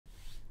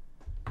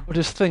But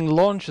this thing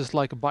launches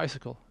like a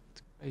bicycle.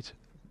 It's great.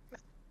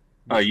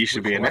 Oh, you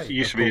should be an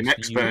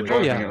expert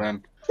driving it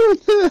then.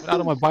 Went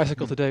out on my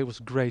bicycle today, was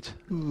great.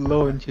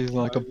 Launches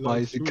like a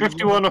bicycle.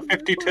 51 or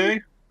 52?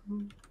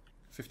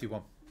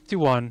 51.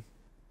 51.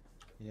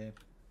 Yeah.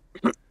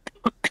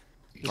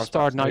 You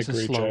start nice and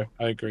slow. Joe.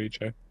 I agree,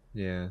 Joe.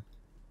 Yeah.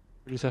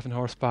 37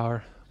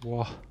 horsepower.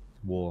 Whoa.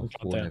 War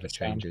don't never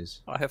understand.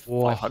 changes. I have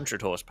Whoa.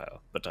 500 horsepower,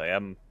 but I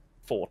am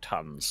 4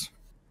 tons.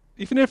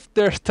 Even if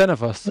there's 10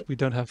 of us, we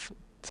don't have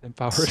the same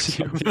power as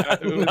you.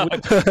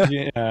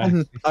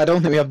 Yeah. I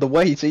don't think we have the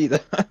weight either.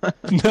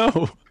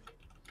 No.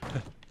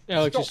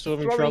 Alex, you're still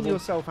having trouble.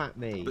 yourself at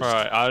me.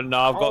 Right, I've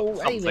got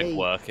something Amy.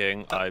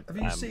 working. I Have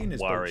you seen am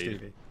his boat, worried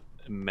Stevie?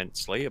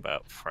 immensely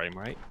about frame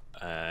rate,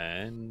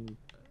 and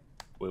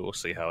we will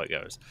see how it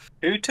goes.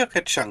 Who took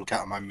a chunk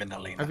out of my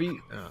Minolina? Have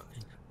you?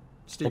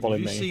 Steve, Probably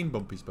have you me. seen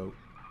Bumpy's boat?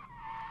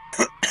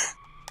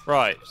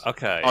 Right,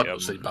 okay, I'd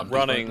not see Bumpy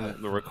running like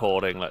that. the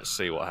recording, let's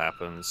see what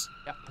happens.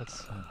 Yeah,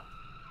 that's...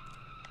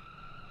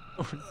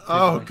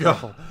 Oh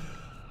careful. god.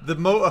 The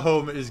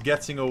motorhome is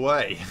getting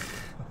away.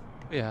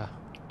 Yeah.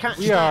 Catch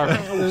We are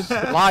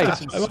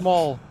light and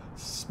small.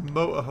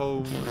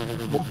 Motorhome.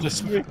 What the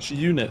switch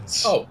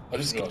units? Oh, I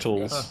just got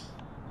tools.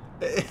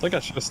 I think I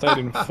should have stayed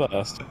in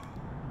first.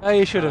 Hey,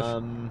 you should have.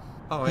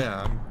 Oh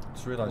yeah, I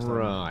just realised that.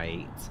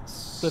 Right.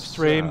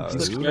 Slipstream,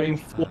 So- Going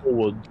slipstream.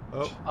 forward.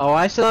 Oh,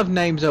 I still have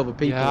names over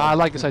people. Yeah, I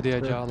like this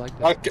idea, Joe. I like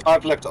that.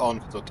 I've left it on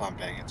for the time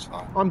being, it's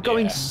fine. I'm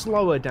going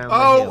slower down the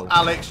Oh, hill.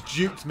 Alex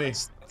duped me.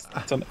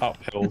 It's an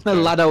uphill. The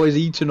Laddo is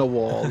eating a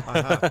wall.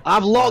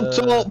 I've locked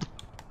up.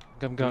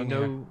 I'm You going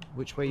here. know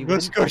which way you Of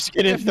went? course,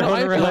 getting No, thrown I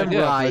You around. went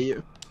Yeah, right.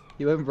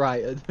 You went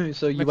right,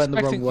 so you went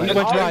the wrong way. You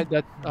went right.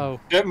 That. Oh.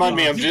 Don't mind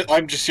me,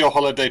 I'm just your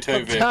holiday tow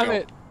Oh, vehicle. damn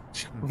it!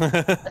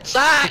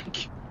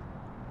 Attack!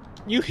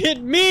 You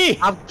hit me!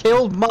 I've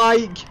killed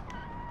Mike.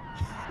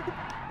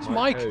 It's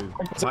Mike.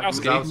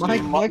 Wazowski.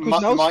 Mike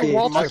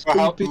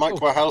Wazowski. Mike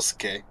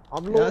Wachowski.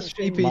 I'm Yeah, that's launching.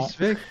 three piece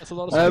thing. That's a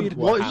lot of speed.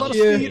 what's That's a lot of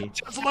your- speed.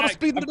 That's a lot of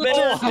speed in the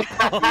middle.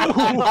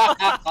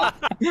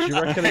 Do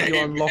you reckon that you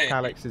unlock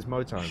Alex's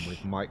motorhome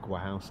with Mike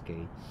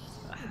Wachowski?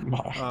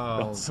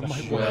 Oh,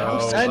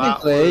 Well,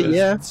 technically,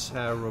 that was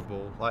yeah.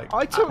 terrible. Like,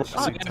 I took-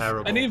 absolutely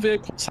terrible. Any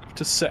vehicles have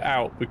to sit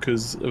out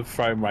because of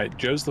frame rate.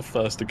 Joe's the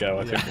first to go,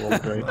 I think we'll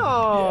agree.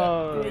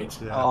 Oh.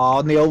 Yeah. Oh,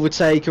 and the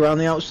overtake around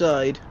the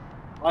outside.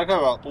 I go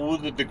about all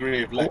the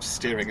degree of left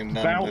steering and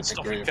none of Bounce the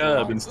off degree the of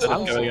curb right. instead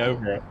of going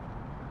over it.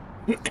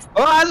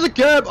 Oh, there's a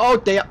curb! Oh,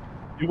 dear.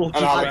 You will And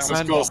just Alex,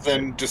 round of course, off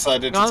then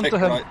decided to Onto take a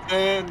him. right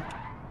turn.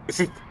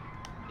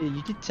 Yeah,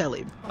 you did tell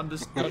him.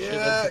 Understood.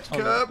 Yeah,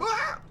 curb.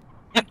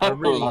 I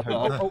really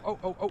hope.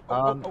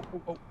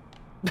 Oh.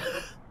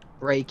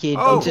 Break in,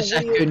 Oh. into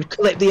second,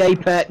 clip the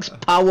apex,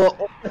 power up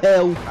the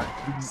hill.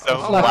 So,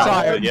 Left wow,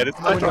 tire. yet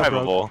it's Window broke.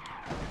 drivable.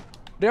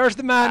 There's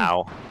the man.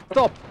 Ow.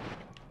 Stop.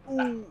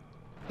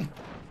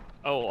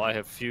 Oh, I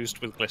have fused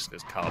with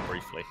Glistener's car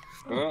briefly.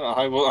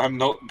 I'm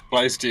not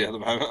placed here at the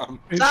moment.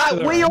 Ah,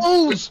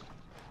 wheels!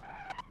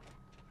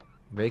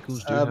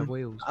 Vehicles do have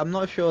wheels. I'm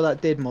not sure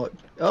that did much.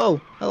 Oh,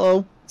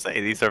 hello.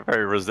 Say, these are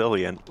very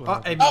resilient.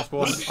 Aim off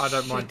one. I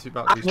don't mind too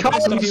about I these. can't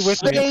with me.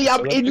 see,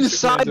 I'm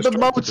inside the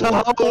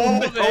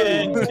motorhome.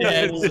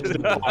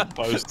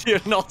 You're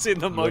not in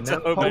the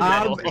motorhome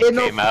I'm anymore. in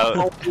Came out.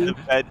 a... The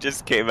bed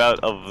just came out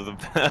of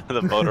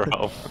the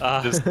motorhome.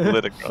 Just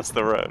slid across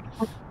the road.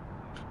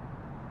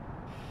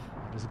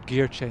 There's a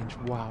gear change.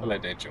 Wow. Hello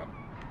there, John.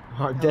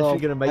 I'm definitely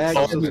going to make I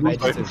some actually-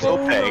 suspensions.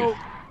 Okay.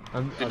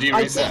 Did you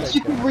I reset? think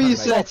you can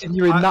reset and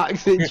you're in that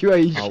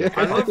situation.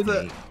 I love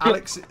that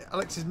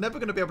Alex is never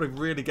going to be able to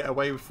really get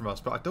away from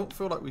us, but I don't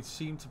feel like we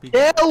seem to be Ew!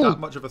 that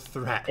much of a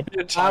threat.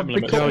 a time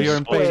limit. become No, you're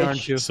in pain, squish.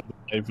 aren't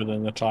you?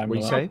 Within the time What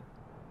you limit.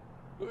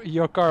 say?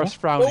 Your car's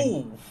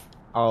frowning.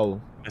 Oh.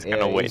 Just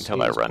gonna wait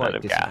until I run out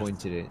of gas.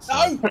 Disappointed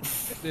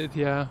it.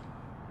 Yeah.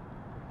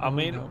 I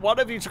mean, one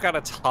of you took out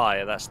a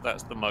tyre. That's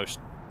the most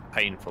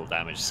painful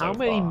damage so How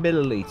many far.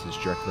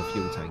 milliliters do you reckon the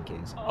fuel tank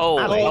is? Oh,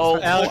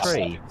 Alex,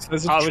 three.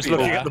 There's a I was tree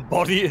looking there. at the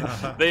body.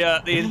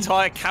 The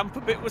entire camper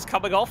bit was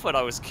coming off, and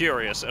I was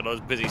curious, and I was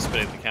busy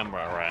spinning the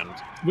camera around.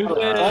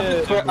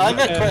 I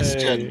have a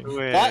question.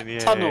 Win, That yay.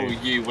 tunnel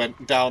you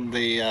went down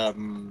the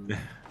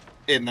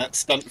in that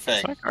stunt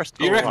thing. My car's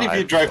Do you still reckon if you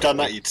alive. drove down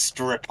that, you'd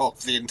strip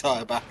off the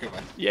entire back of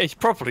it? Yeah, you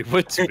probably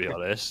would, to be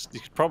honest. You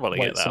could probably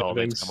Wait, get that whole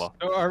thing to savings. come off.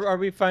 So are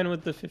we fine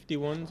with the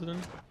 51s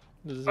then?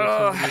 Does that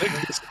Uh, sound I good?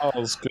 think this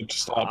car's good to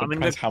start, but I mean,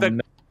 depends how the-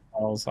 many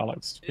cars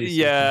Alex pieces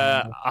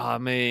Yeah, can I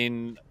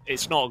mean,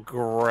 it's not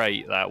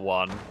great, that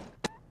one.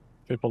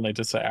 People need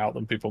to set out,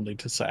 then people need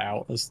to set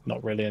out. There's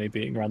not really any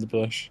beating around the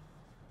bush.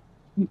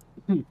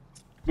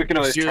 We can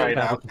always Sure. trade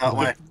out, can't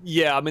we?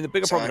 Yeah, I mean, the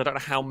bigger problem is I Sorry. don't know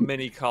how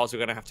many cars we're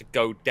going to have to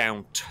go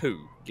down to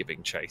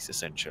giving chase,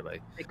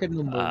 essentially. Pick a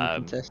number, we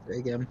can test it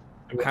again.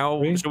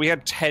 So we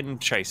had 10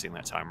 chasing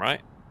that time, right?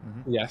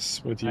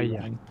 Yes, with you. yeah.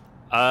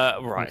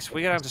 Ryan. Right, so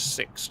we get down to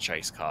 6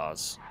 chase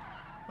cars.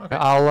 Okay.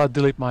 I'll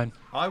delete mine.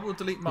 I will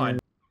delete mine.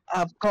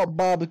 I've got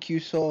barbecue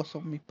sauce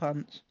on my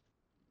pants.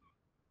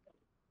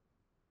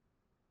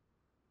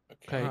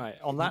 Okay. Right.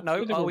 On that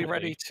note, are we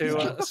ready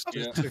to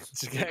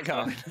get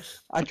going?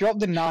 I dropped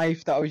the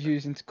knife that I was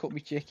using to cut my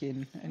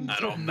chicken, and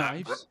And on that,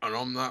 Knives. and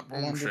on that it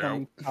ended bombshell.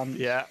 on my pants.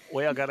 Yeah,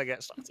 we are gonna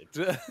get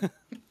started.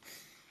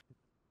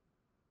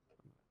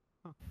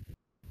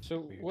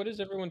 So, what does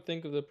everyone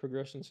think of the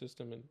progression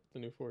system in the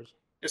new Forza?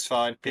 It's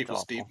fine. People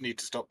awful. need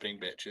to stop being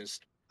bitches.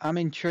 I'm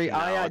intrigued. No,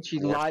 I it's actually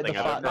the worst like the thing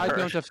I've fact ever that I heard.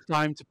 don't have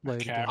time to play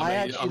the game. I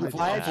actually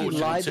like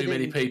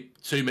Unfortunately,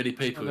 it. too many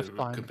people That's are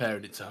fine.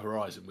 comparing it to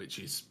Horizon, which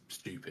is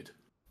stupid.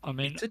 I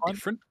mean, It's a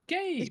different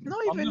game. It's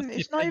not even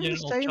the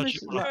same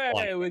as. Like,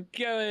 Hey, we're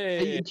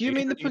going. do you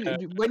mean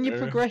when you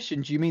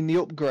progression? Do you mean the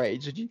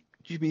upgrades, or do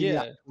you mean the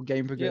Yeah. actual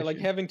game progression? Yeah, like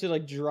having to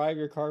like drive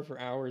your car for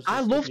hours. I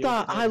just to love be able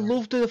that. to I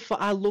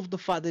go. love the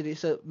fact that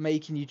it's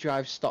making you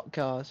drive stock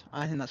cars.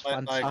 I think that's I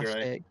agree.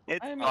 fantastic. It's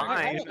I mean,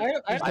 fine.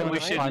 I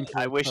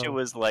I wish it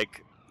was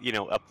like, you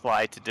know,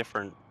 applied to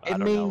different It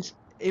means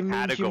you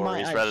might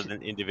categories rather actually,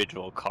 than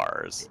individual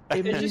cars.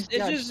 It It means,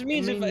 just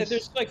means if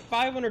there's like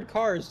 500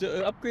 cars,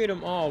 to upgrade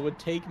them all would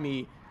take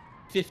me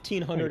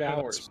 1,500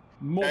 hours.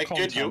 More Good,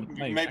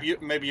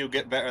 content. maybe you'll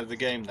get better at the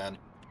game then.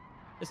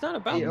 It's not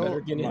about It'll-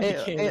 better getting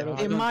the game.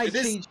 it might It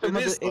is- teach some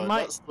of it is, the, it though. might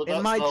That's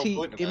the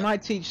point of it it.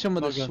 might teach some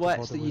of the Not going to sweats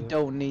bother that you with it.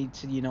 don't need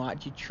to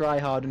actually try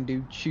hard and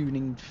do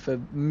tuning for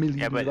millions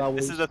Yeah, but of hours.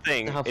 this is the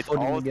thing. to have It's fun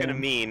in all the it's going to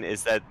game. mean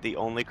is that the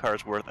only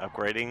cars worth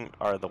upgrading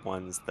are the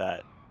ones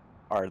that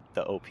are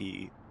the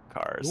OP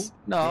cars.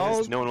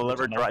 No, No one will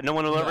ever drive. No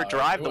one will ever No,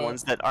 drive the well-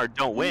 ones that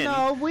don't win.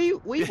 no, we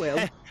will.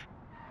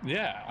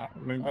 Yeah, I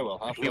mean, I will.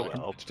 I You will.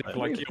 will. but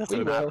like, it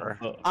doesn't matter.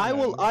 I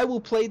will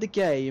play the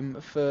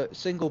game for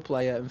single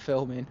player and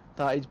filming.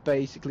 That is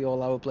basically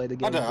all I will play the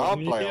game. I don't know. I'll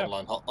play Yeah.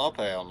 online. I'll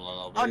play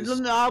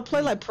online. I'll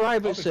play like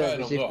private I'll be playing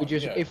servers if we online,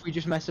 just yeah. if we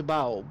just mess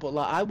about. But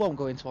like I won't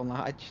go into online.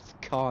 I just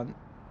can't.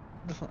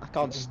 I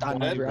can't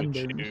stand Whatever,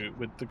 randoms.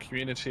 with the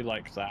community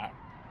like that.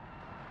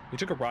 You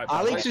took a right.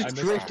 Alex I has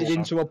missed drifted that.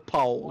 into a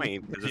pole.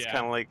 Point, because it's Yeah.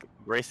 kind of like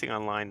racing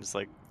online is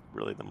like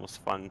really the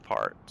most fun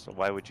part. So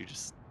why would you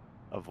just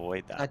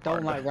avoid that? I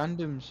don't part? like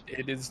randoms.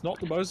 It is not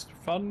the most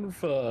fun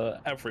for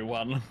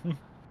everyone.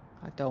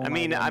 I don't. I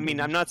mean, like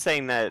randoms. I'm not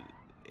saying that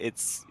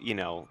it's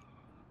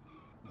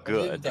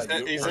good. Is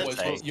that- is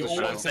that- You're But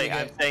I'm always saying,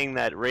 gonna I'm get- saying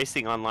that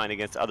racing online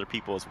against other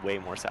people is way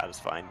more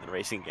satisfying than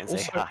racing against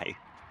Also- AI.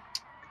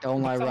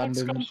 Don't like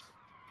Alex randoms.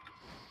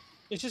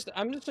 It's just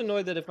I'm just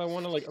annoyed that if I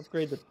want to like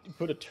upgrade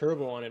put a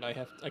turbo on it, I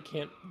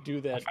can't do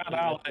I that. found and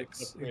have to Alex.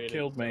 He upgrade it.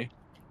 killed me.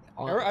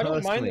 I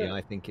don't mind Personally, it.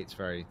 I think it's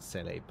very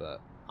silly, but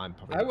I'm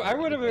probably. I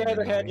would have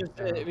rather had just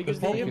because The they give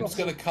problem's us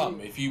going to come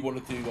if you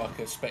want to do like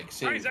a spec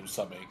series or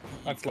something.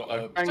 That's You've got got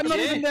a- I'm not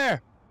even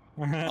there.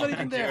 Not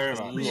even there.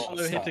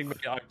 Although hitting me,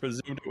 I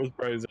presumed it was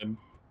frozen.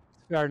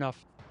 Fair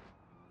enough.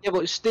 Yeah,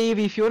 but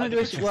Stevie, if you want to do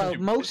I it, think well, it's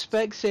most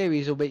spec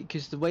series will be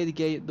because the way the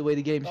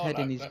game's Oh,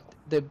 heading no,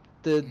 is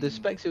the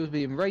spec series will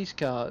be in race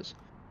cars,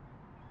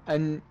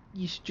 and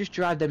you should just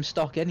drive them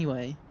stock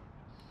anyway.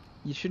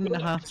 You shouldn't Well,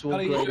 have to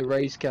bloody upgrade a hell.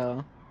 race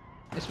car,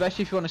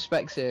 especially if you want a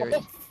spec series.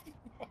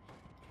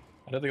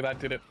 I don't think that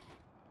did it.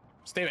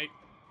 Stevie.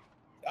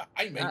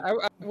 Hey, mate.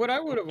 what I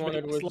would have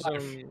wanted was It's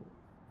life.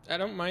 I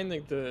don't mind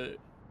like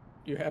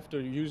you have to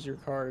use your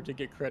car to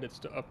get credits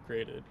to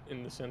upgrade it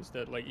in the sense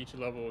that like each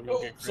level you'll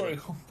Oh, get sorry.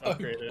 credits to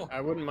upgrade it.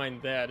 I wouldn't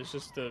mind that. It's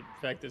just the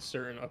fact that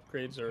certain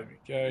upgrades are.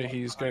 Go.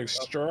 He's going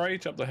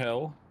straight up the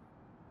hill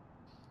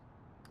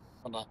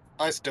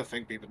I still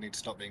think people need to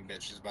stop being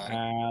bitches about it.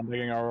 and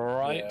taking a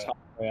right Yeah.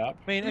 way up.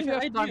 I mean, I if mean, you the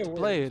have time idea to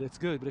play works. it, it's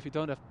good. But if you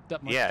don't have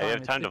that much Yeah, time, you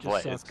have time it to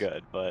play. just It's sucks.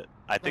 good, but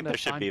I think there have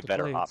should time be a to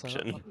better play it, so-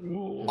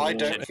 option. I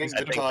don't I think think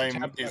the time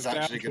tab is down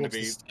actually going to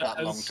towards be the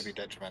that long stairs. to be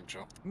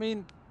detrimental. I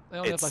mean, I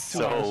only have It's like 2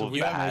 so hours a week.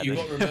 You have bad.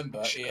 got to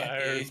remember,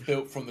 it is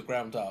built from the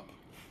ground up.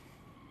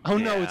 Oh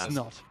no, Yeah. it's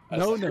not. That's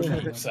No, what no, I'm no,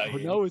 no,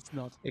 saying. no, it's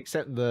not.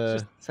 Except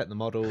the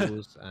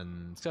models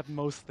and Except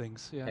most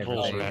things. Yeah.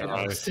 everything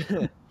yeah. else.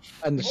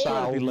 And the Incredibly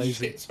sound.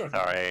 lazy. Shit, sorry.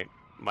 Sorry,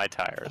 my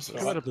tires. That's all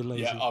Incredibly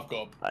lazy. Yeah, I've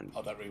got. Fun.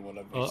 I don't really want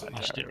to Oh, research my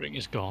that. steering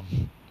is gone.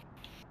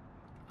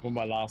 On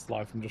my last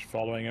life, I'm just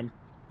following him.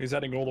 He's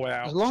heading all the way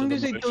out. As long to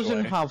as the it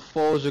doesn't motorway. have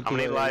Forza How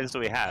many glue. lives do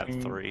we have?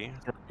 Mm. 3.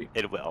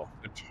 It will.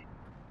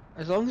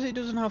 As long as it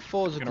doesn't have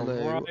Forza Gonna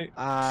glue right-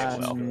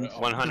 and will.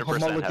 100% have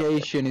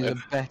homologation is Forza a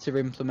glue. better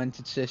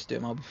implemented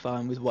system, I'll be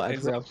fine with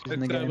whatever else is in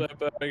the game.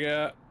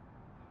 Burger.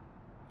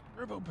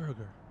 Turbo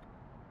Burger.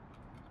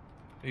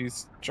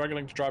 He's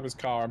struggling to drive his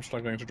car. I'm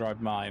struggling to drive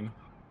mine.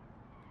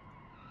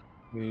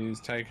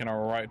 He's taking a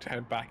right to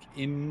head back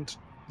into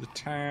the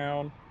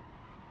town.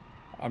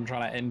 I'm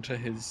trying to enter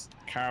his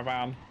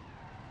caravan.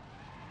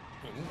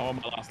 I'm on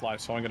my last life,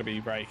 so I'm going to be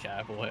very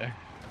careful here.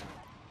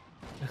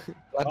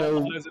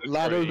 there's a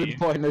Laddo's tree. been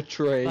pointing a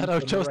tree. I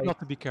chose not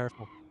to be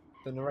careful.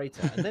 the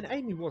narrator, and then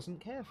Amy wasn't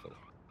careful.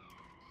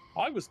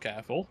 I was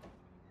careful.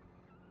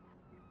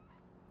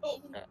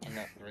 I'm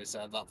not really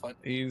sad at that point.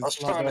 He's I was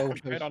trying to- heading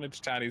straight on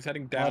into town. He's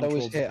heading down Laddo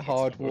was towards hit the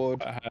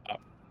hardwood.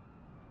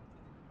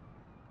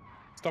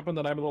 Stop in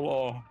the name of the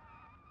law.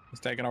 He's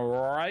taking a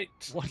right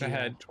What to law?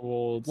 head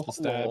towards the What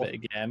stair law? bit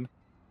again.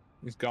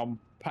 He's gone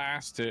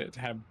past it to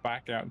head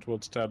back out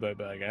towards Turbo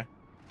Burger.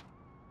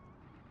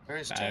 Where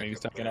is And Jacob? he's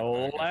taking Where- a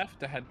where- left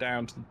to head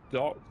down to the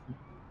dock.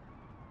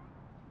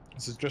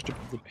 This is just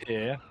above the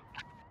pier.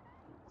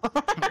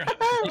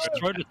 He's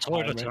thrown a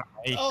toilet at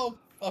me. Oh,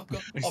 I've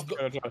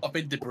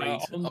been debris.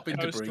 On I've been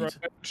the coast debris. road.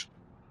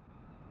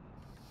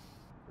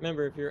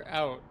 Remember, if you're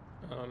out,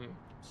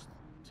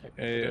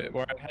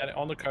 We're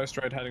on the coast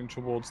road heading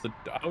towards the.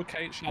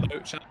 Okay,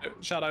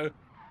 shadow.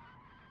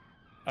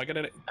 I get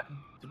it.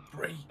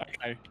 Debris.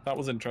 Okay, that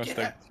was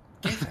interesting.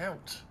 Get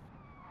out.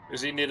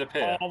 Is he near the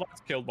pier? Oh,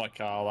 that's killed my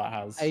car. That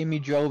has. Amy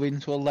drove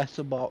into a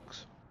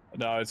letterbox.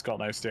 No, it's got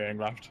no steering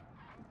left.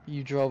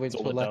 You drove That's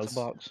into a all it does.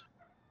 letterbox.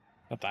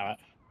 God damn it.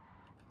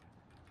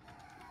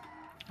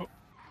 Oh.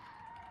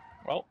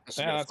 Well, That's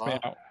a yeah, bit that's me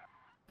far. out.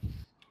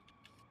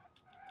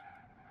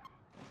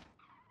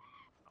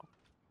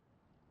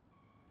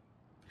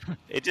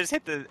 It just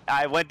hit the.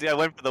 I went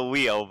for the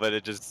wheel, but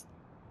it just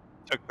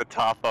took the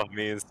top off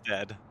me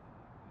instead.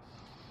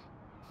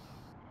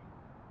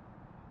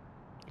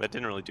 That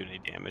didn't really do any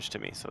damage to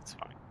me, so it's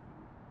fine.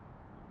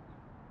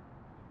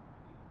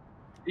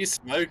 He's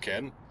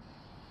smoking.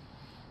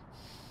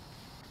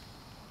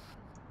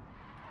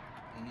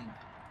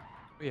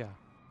 Yeah.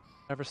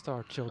 Never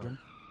start, children.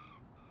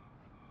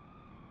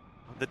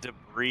 The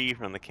debris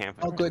from the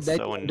camping Oh, good, is they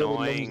so don't do it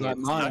annoying. like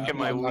It's mine. stuck in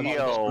my Mine like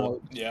wheel.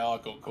 smoke. Yeah, I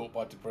got caught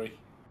by debris.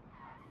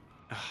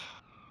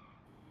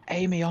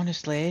 Amy,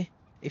 honestly,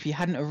 if you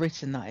hadn't have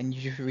written that and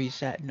you just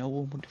reset, no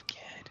one would have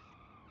cared.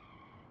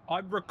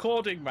 I'm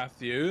recording,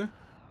 Matthew.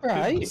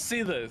 Right? You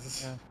see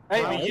this? Yeah.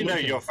 Amy, Wow. you know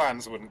your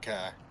fans wouldn't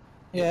care.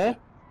 Yeah.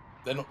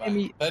 They're not.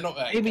 Amy- They're not.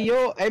 Amy,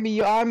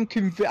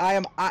 I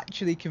am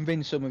actually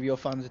convinced some of your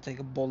fans would take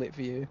a bullet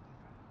for you.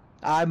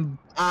 I'm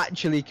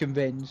actually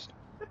convinced.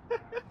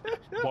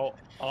 Well,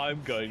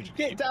 I'm going to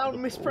Get keep down, the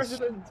Miss balls.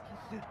 President!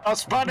 I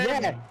spun him!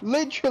 Yeah,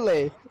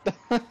 literally.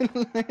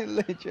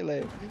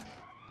 Literally.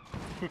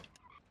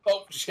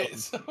 Oh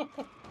shit!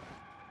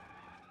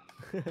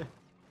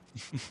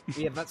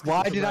 Yeah, that's 'cause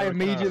Why it's a did I rare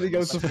immediately go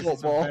occurrence. to It's a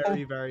football?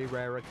 very, very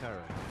rare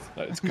occurrence.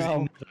 No, it's because No.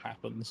 it never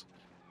happens.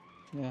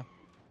 Yeah.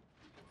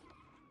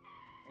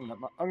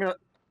 I'm gonna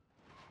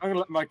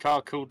let my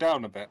car cool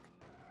down a bit.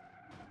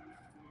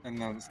 And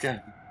then let's go.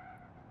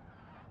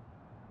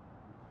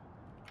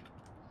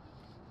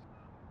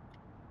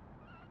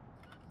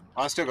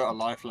 I still got a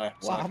life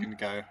left, so I Wham. can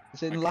go.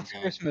 Is it I can Last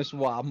go. Christmas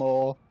wham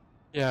or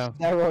Yeah.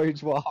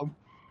 steroids wham?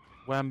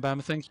 Wham bam,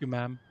 thank you,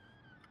 ma'am.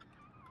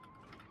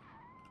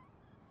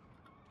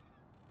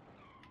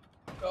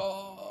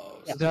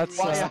 Oh, That's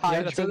Fire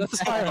yeah, that's a hydrant.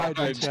 fire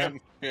hydrant. Yeah.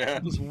 Yeah.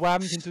 Just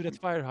whammed into that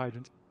fire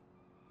hydrant.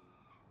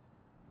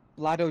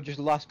 Laddo just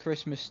Last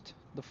Christmas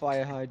the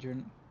fire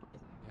hydrant.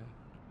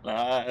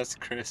 Last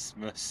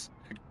Christmas,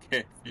 I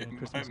gave you Yeah, my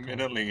Christmas card.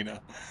 Minolina.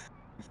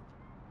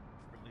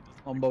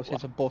 On both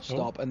it's a bus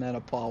stop and then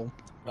a pole.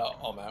 oh,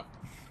 I'm out.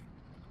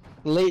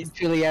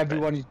 Literally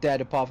everyone is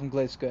dead apart from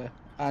Gliska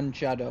and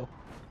Shadow.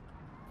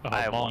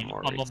 I have one mine- more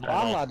I'm on reason. my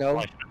Ah, last Laddo.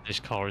 life, and this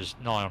car is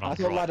nigh on I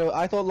under. thought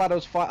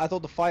Laddo's I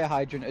thought the fire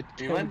hydrant had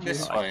He killed went you.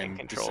 this I way can't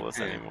and control this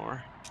disappeared.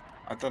 anymore.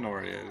 I don't know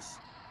where he is.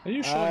 Are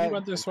you sure Uh, you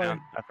went this way?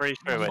 I'm pretty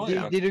sure I went He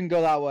down. didn't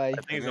go that way.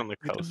 I think he's on the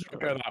coast.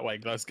 Go that way,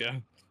 let's go.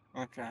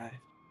 Okay.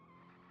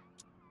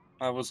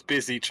 I was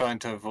busy trying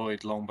to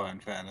avoid Longbow, in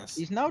fairness.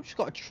 He's now just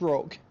got a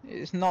truck.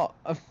 It's not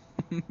a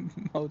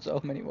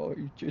motorhome anymore.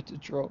 He's just a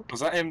truck.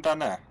 Was that him down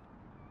there?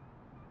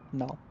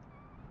 No.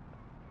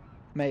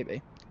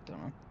 Maybe.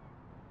 Don't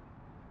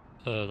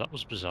know. That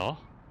was bizarre.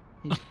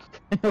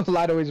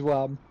 Laddo is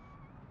wham.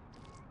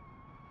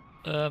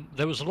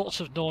 There was lots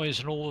of noise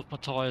and all of my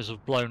tyres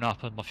have blown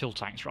up and my fuel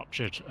tank's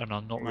ruptured and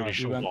I'm not No, really you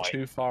sure went why.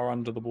 too far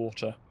under the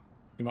water.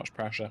 Too much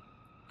pressure.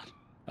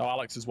 Oh,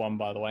 Alex is one,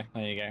 by the way.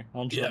 There you go.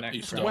 On to Yeah, the next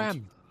he's round.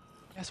 Wham!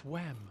 Yes,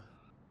 wham.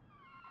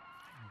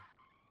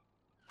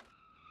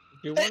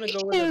 You want to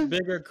go with a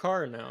bigger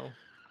car now?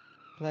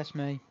 Bless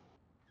me.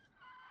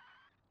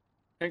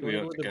 I think we Go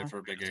ought with to the- go for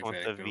a big Just want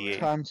the vehicle. V8.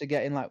 Time to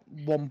get in like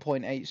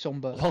 1.8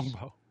 sunbursts.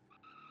 Longbow.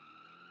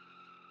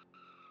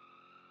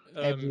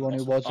 Everyone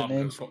who wasn't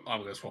in.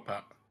 I'm gonna swap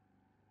out.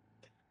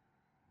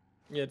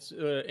 Yeah, it's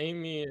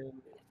Amy and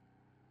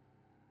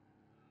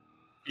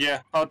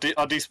Yeah, I'll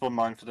despawn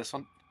mine for this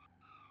one.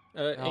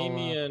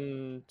 Amy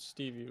and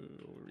Stevie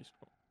will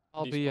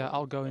respawn.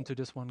 I'll go into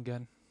this one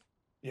again.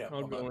 Yeah,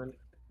 I'll go in.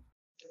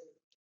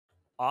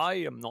 I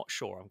am not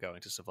sure I'm going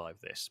to survive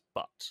this,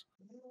 but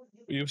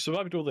You've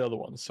survived all the other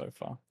ones so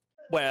far.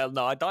 well,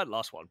 no, I died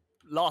last one.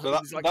 Last So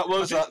that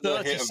was I at think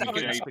the hit of the 30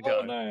 seconds gate. to go.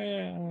 Oh, no,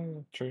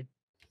 yeah, true.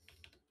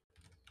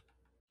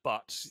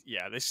 But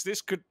yeah,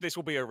 this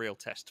will be a real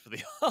test for the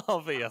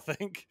RV, I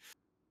think.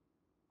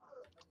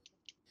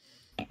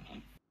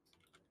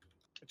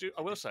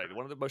 I will say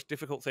one of the most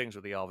difficult things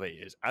with the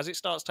RV is as it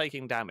starts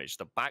taking damage,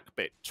 the back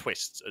bit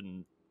twists,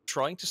 and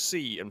trying to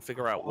see and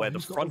figure out where the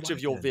who's got a front of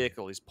your wagon?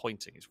 vehicle is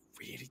pointing is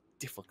really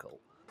difficult.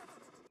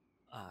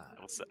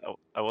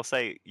 I will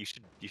say you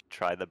should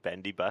try the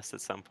bendy bus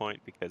at some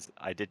point because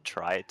I did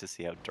try it to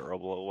see how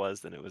durable it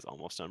was, and it was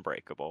almost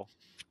unbreakable.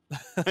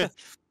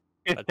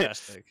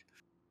 Fantastic.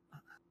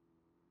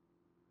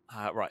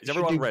 Right, is Should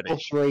everyone do ready?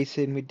 bus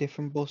racing with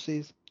different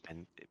buses.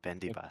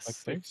 Bendy I bus.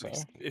 think so.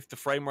 If the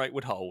frame rate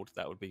would hold,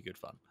 that would be good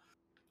fun.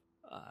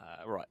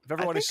 Right, if I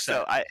everyone think is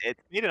set. so. It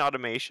need an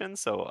automation,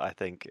 so I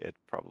think it'd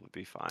probably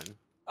be fine.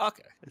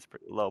 Okay. It's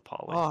pretty low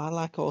poly. Oh, I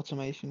like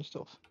automation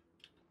stuff.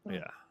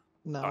 Yeah.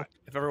 No. All right,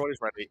 if everyone is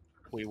ready,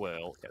 we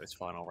will get this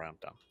final round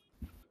done.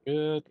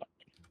 Good luck.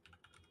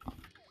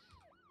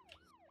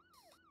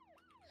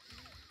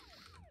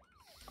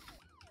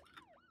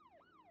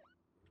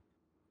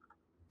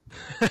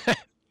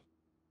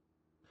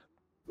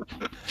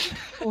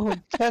 Oh,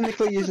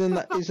 technically, isn't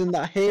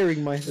that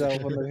hearing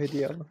myself on the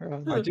video?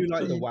 Right. I do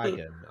like the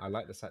wagon. I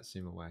like the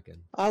Satsuma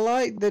wagon. I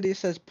like that it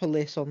says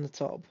police on the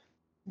top.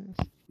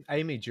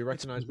 Amy, do you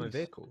recognise my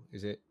vehicle?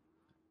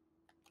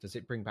 Does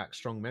it bring back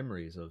strong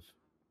memories of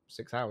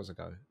 6 hours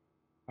ago?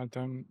 I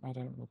don't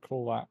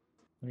recall that.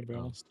 I'm gonna be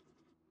honest.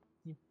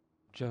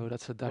 Joe,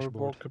 that's a What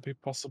dashboard. could we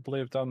possibly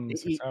have done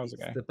 6 hours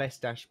ago? It's the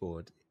best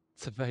dashboard.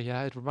 It's a very,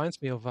 yeah, it reminds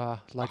me of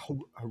like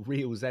A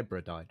real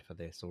zebra died for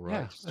this, all right?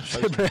 Yeah, It's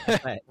supposed to be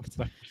perfect.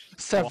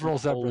 several One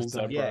zebras. whole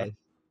died. zebra. Yeah.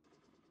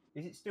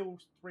 Is it still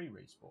 3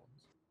 respawns?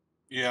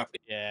 Yeah.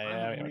 Yeah, I yeah, we haven't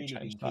haven't really been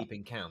changed that.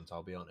 keeping count,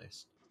 I'll be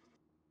honest.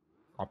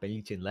 I've been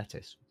eating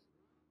lettuce.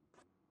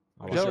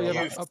 Joe, you You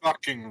have a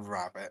fucking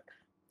rabbit.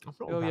 I'm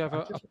not Joe, you have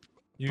bad, a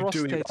You do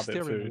prostate eat rabbit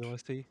steering food. wheel, I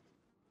see.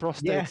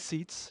 Prostate Yeah.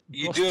 seats.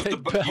 You do have the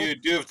prostate belt. you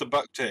do have the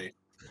buck tea.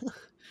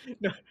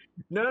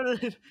 No,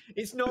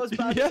 it's not as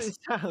bad Yes. as it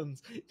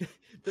sounds.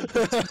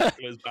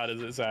 As bad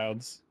as it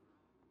sounds.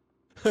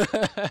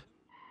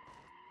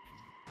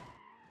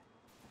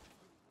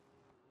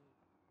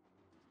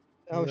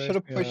 I should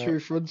have pushed you in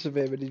front of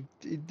him and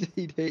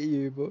he'd hit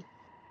you, but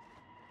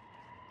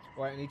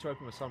Wait, I need to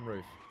open my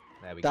sunroof.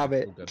 There we damn go.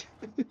 it. All good.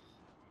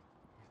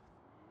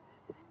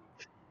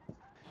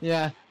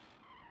 Yeah.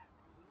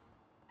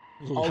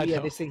 Oh yeah,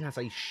 Laddo. this thing has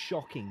a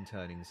shocking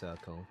turning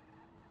circle.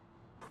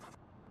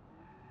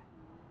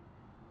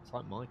 It's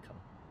like my car.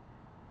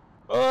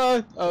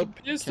 Oh,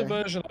 Here's the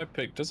okay. version I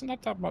picked. Doesn't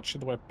have that much in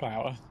the way of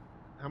power.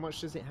 How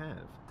much does it have?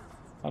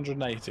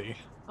 180.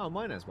 Oh,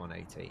 mine has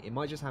 180. It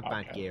might just have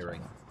bad Okay,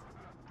 gearing.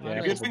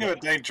 Yeah, The good thing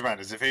about Danger Man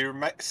is if he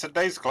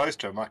stays close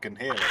to him, I can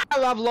hear him.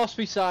 I've lost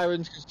my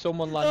sirens because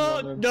someone landed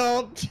on them.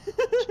 Don't!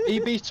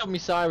 EB took my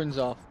sirens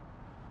off.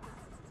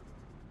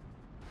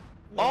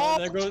 Oh,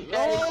 there goes.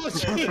 Oh,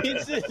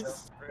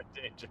 Jesus!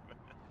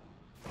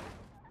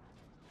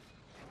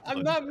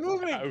 I'm not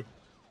moving! Oh,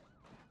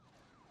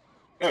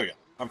 There we go.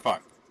 I'm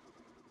fine.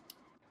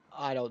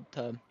 I don't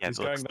Yeah, he's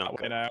it looks going no that way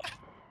good. now.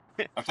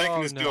 I'm taking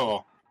Oh, this no.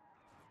 door.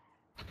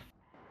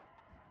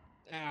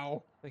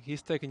 Ow. Like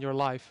he's taking your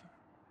life.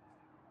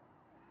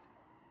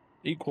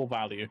 Equal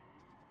value.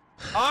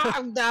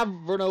 I've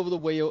run over the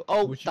wheel.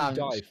 Oh, Would you thanks.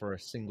 die for a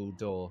single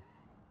door?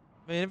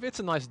 I mean, if it's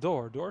a nice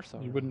door, doors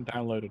are. You wouldn't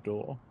download a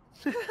door.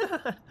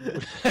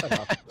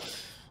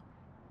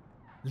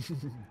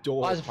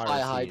 Door Why is a fire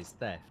piracy hype? is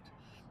theft.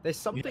 There's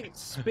something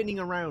spinning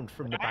around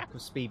from the back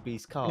of Speed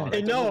Beast's car. I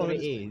don't know, what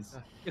it it's- is.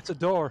 It's a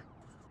door.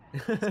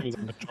 It was He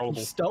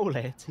uncontrollable. stole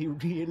it. He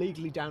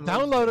illegally downloaded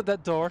Downloaded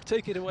that door.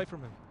 Take it away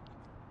from him.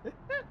 it.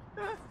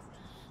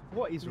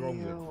 What is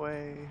wrong with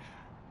Away.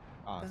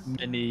 us?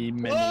 Many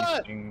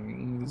What?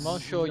 things. I'm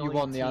not sure you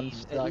want the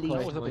answer to that at least I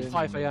was up at question.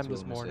 5 a.m. this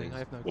illnesses. morning. I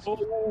have no clue.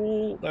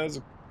 Oh, there's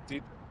a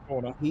deep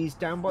corner. He's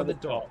down by the On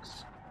the top.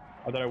 docks.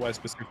 I don't know where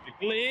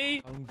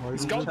specifically. He's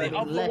He's gone the turning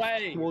other left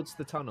way. towards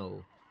the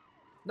tunnel.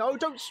 No,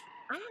 don't.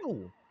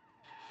 Ow!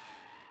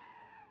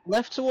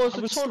 Left towards I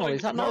the was tunnel. like,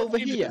 Is that not no, over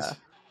he here? was-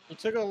 He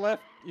took a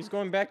left. He's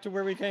going back to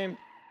where we came.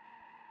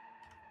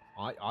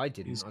 I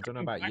didn't. He's I don't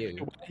know coming about back you.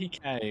 to where he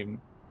came.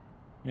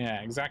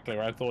 Yeah, exactly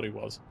where I thought he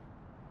was.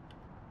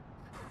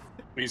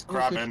 He's Oh,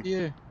 good for crabbing.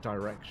 you.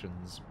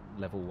 Directions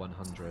level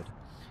 100.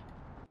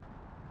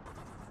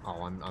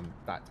 Oh, I'm.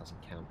 That doesn't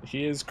count.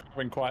 He is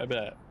crabbing quite a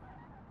bit.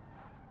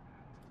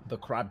 The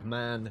Crab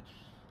Man.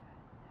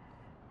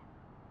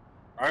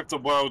 I have the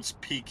world's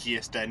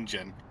peakiest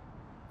engine.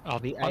 The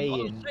I'm A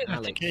saying in that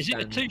Alex thinking, is it a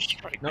stands-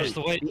 two-stroke? No, That's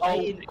the way the it's A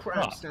old. in Crab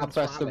I stands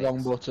pressed for the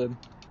wrong Alex. button.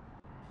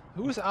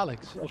 Who is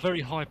Alex? A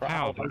very high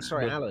power. I'm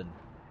sorry, Alan.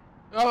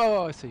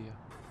 Oh, I see you.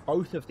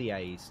 Both of the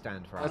A's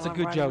stand for That's Alex. a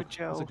good right joke. with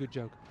Joe. That's a good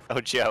joke.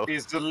 Oh, Joe.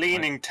 He's the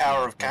leaning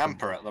tower of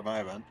camper at the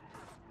moment.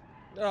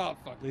 Oh,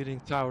 fuck. Leading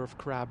tower of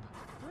crab.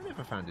 I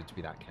never found it to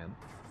be that camp.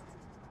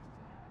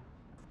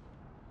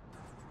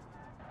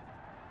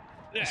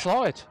 I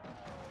saw it.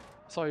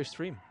 Saw your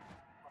stream.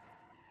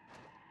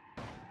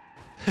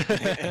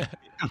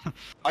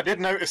 I did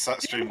notice that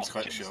Do you stream was not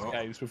quite test short.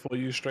 games before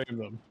you stream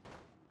them.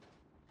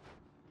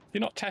 Do you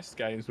not test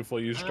games before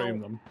you stream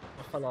Ow. them?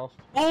 I fell off.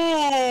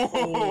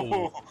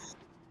 Oh!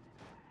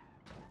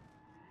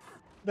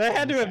 They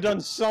had to have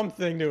done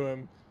something to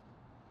him.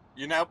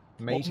 You know,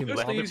 Made him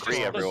Mostly let he's him just free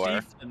on a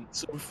everywhere.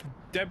 defense of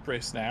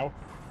debris now.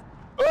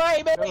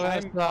 Oi, baby! Oh,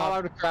 that's I'm not-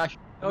 out of crash.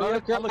 Oh, I'm yeah,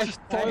 out of Alex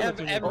crash. is I have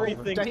toileting.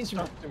 everything danger.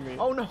 stuck to me.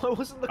 Oh no, I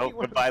wasn't looking. Oh,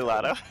 where goodbye,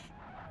 Laddo.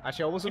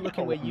 Actually, I wasn't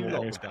looking where you Yeah,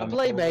 lot he's were gone. going.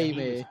 Blame He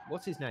Amy. was-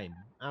 What's his name?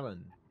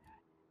 Alan.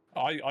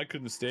 I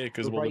couldn't steer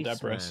because The of all the race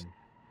debris. man.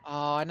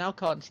 Oh, I now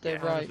can't stay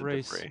Yeah, right. the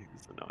race. debris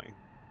is annoying.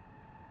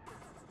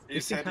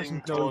 He's This thing has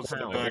heading no towards the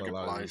power burger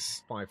below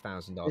place.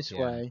 5,000 RPM. This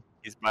way.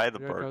 He's by the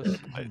There it burger goes.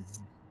 place.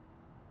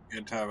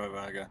 Good turbo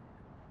burger.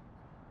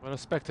 I want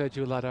to spectate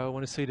you, Laddo. I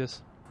want to see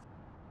this.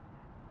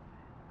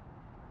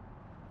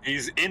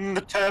 He's in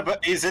the turbo.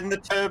 He's in the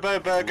turbo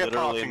burger Literally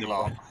parking in the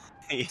lot.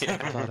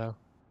 yeah. Laddo.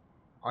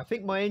 I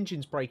think my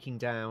engine's breaking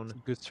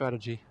down. Good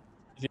strategy.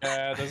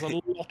 Yeah, there's a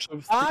lot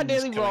of Ah, things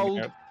nearly going rolled.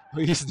 out.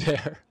 He's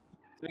there.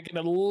 Taking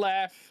a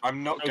left.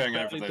 I'm not so going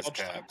over barely those dodged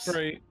the curbs.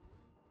 tree.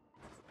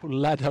 Oh,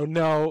 Laddo,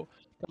 no.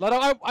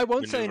 Laddo, I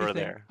won't say Maneuver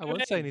anything. there. I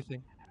won't say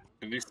anything.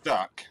 And he's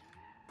stuck.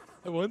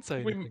 I won't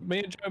say We, anything. me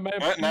and Joe may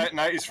have...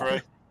 No, he's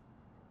free.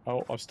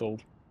 Oh, I've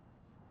stalled.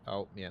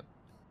 Oh, yeah.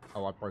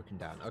 Oh, I've broken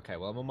down. Okay,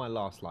 well, I'm on my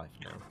last life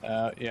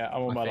now. Yeah,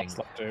 I'm on I my think. last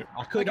lap too.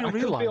 I could can be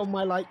realise. on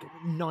my, like,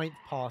 9th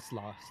past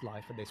last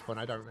life at this point.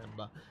 I don't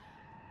remember.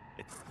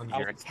 It's I'm you're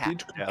a Alex cat.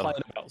 did complain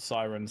about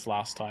sirens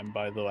last time,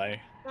 by the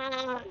way.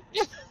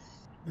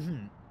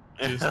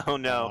 Oh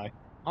no,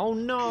 Oh,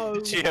 no!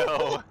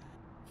 Joe.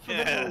 For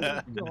the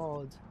love of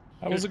God.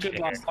 That was a good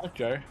last lap,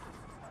 Joe.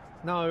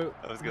 No,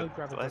 That was no good.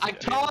 gravity. Last I Yeah,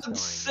 can't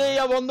see.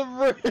 I'm on the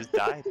roof. Just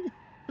died.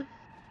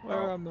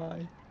 Where Oh. am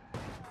I?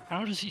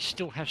 How does he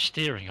still have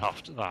steering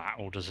after that,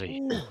 or does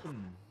he?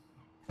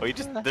 Oh, he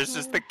just there's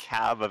just the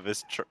cab of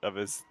his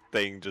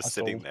thing just I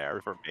sitting sold.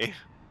 there for me.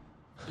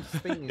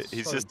 This thing is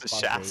He's so just a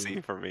buggy.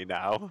 chassis for me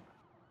now.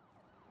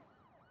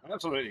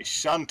 Absolutely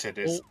shunted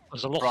his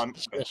There's a lot.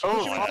 front. There's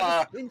Oh, fire.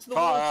 fire! Into the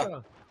Fire!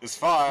 water. There's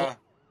fire!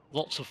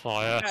 Lots of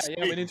fire.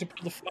 Yeah, we need to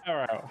put the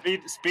fire out.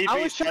 Speed I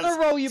was Beast trying has-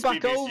 to roll you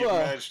Speed back Beast, you've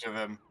over. merged with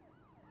him.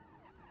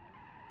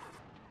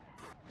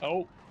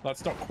 Oh,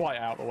 that's not quite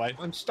out of the way.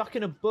 I'm stuck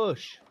in a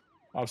bush.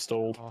 I've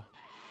stalled.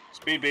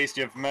 Speed Beast,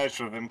 you've merged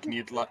with him. Can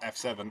you like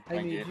F7?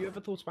 Thank Amy, you. have you ever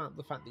thought about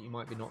the fact that you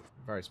might be not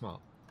very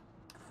smart?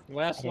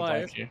 Last Oh,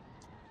 life. thank you.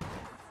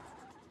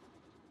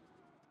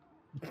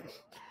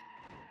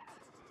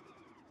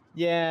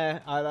 Yeah,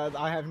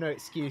 I have no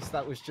excuse.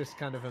 That was just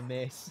kind of a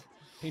miss.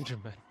 Danger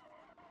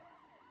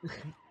man.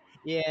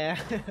 Yeah.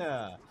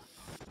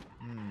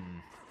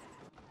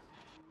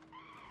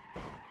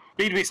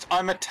 Speed Beast,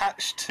 I'm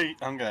attached to.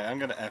 I'm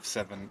gonna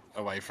F7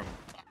 away from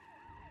that.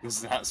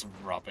 Because that's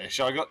rubbish.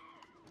 I got.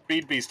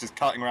 Speed Beast is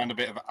cutting around a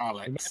bit of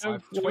Alex. I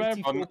have You have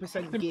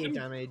 24% gear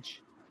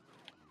damage.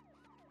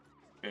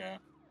 Yeah.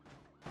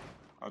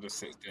 I'll just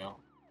sit still.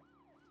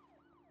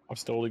 I've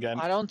stalled again.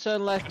 I don't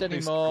turn left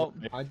anymore.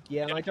 I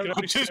don't.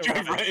 I just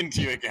drove right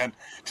into you again.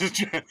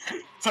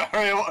 Sorry,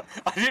 I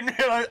didn't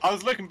realise. I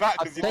was looking back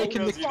I've because you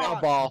taken the didn't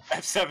cab off.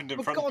 F7'd in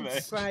For front of me.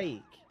 God's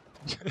sake!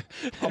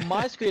 On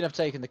my screen, I've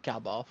taken the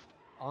cab off.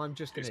 I'm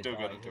just You're gonna still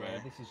die gonna do here.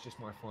 it. This is just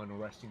my final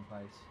resting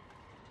place.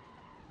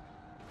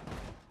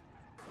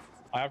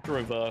 I have to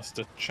reverse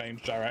to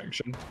change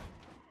direction.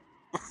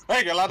 There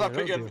you go, lad. I Yeah,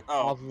 put that'll you. do.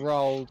 Oh. I've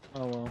rolled.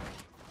 Oh well.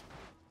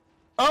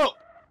 Oh!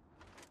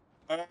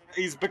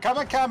 He's become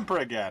a camper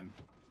again.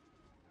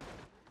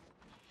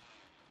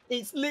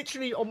 It's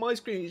literally on my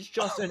screen. It's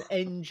just an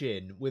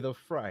engine with a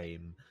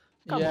frame.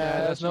 Come yeah, on.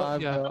 that's there's no- what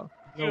I've yeah. got.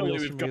 No Surely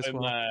wheels we've for me got as him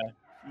well. there.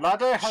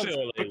 Laddo has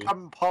Surely.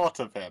 become part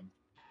of him.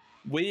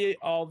 We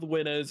are the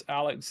winners.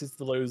 Alex is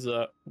the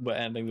loser. We're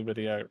ending the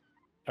video.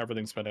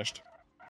 Everything's finished.